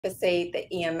glyphosate, the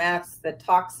EMFs, the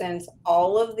toxins,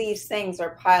 all of these things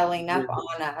are piling up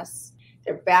on us.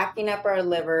 They're backing up our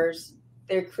livers.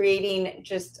 They're creating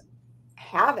just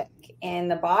havoc in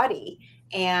the body.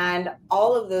 And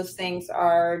all of those things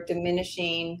are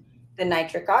diminishing the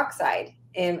nitric oxide.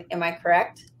 Am I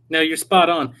correct? No, you're spot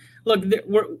on. Look,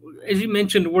 as you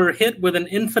mentioned, we're hit with an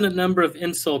infinite number of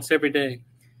insults every day,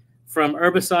 from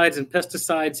herbicides and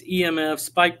pesticides, EMF,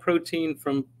 spike protein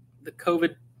from the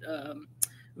COVID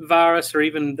virus, or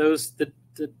even those that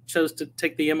chose to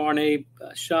take the mRNA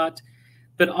shot.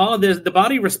 But all of this, the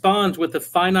body responds with a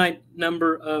finite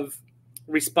number of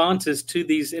responses to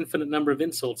these infinite number of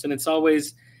insults. And it's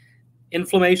always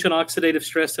inflammation, oxidative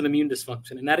stress, and immune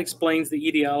dysfunction. And that explains the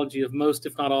etiology of most,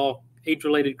 if not all,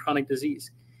 age-related chronic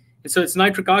disease. And so it's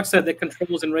nitric oxide that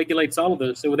controls and regulates all of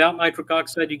those. So without nitric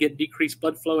oxide, you get decreased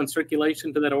blood flow and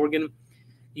circulation to that organ.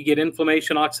 You get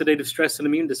inflammation, oxidative stress, and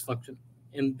immune dysfunction.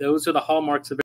 And those are the hallmarks of